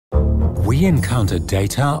We encounter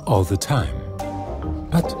data all the time.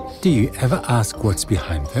 But do you ever ask what's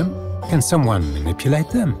behind them? Can someone manipulate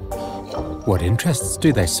them? What interests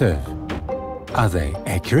do they serve? Are they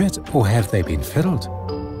accurate or have they been fiddled?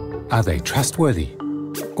 Are they trustworthy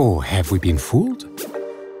or have we been fooled?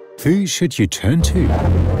 Who should you turn to?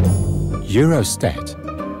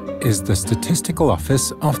 Eurostat is the statistical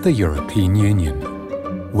office of the European Union.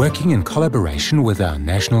 Working in collaboration with our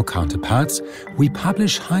national counterparts, we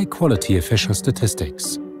publish high-quality official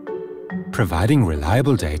statistics, providing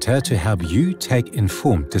reliable data to help you take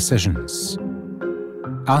informed decisions.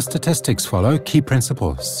 Our statistics follow key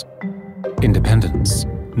principles. Independence.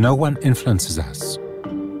 No one influences us.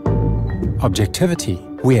 Objectivity.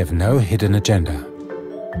 We have no hidden agenda.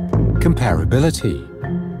 Comparability.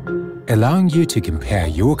 Allowing you to compare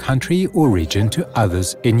your country or region to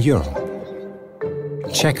others in Europe.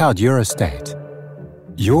 Check out Eurostat,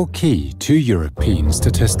 your key to European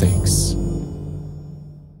statistics.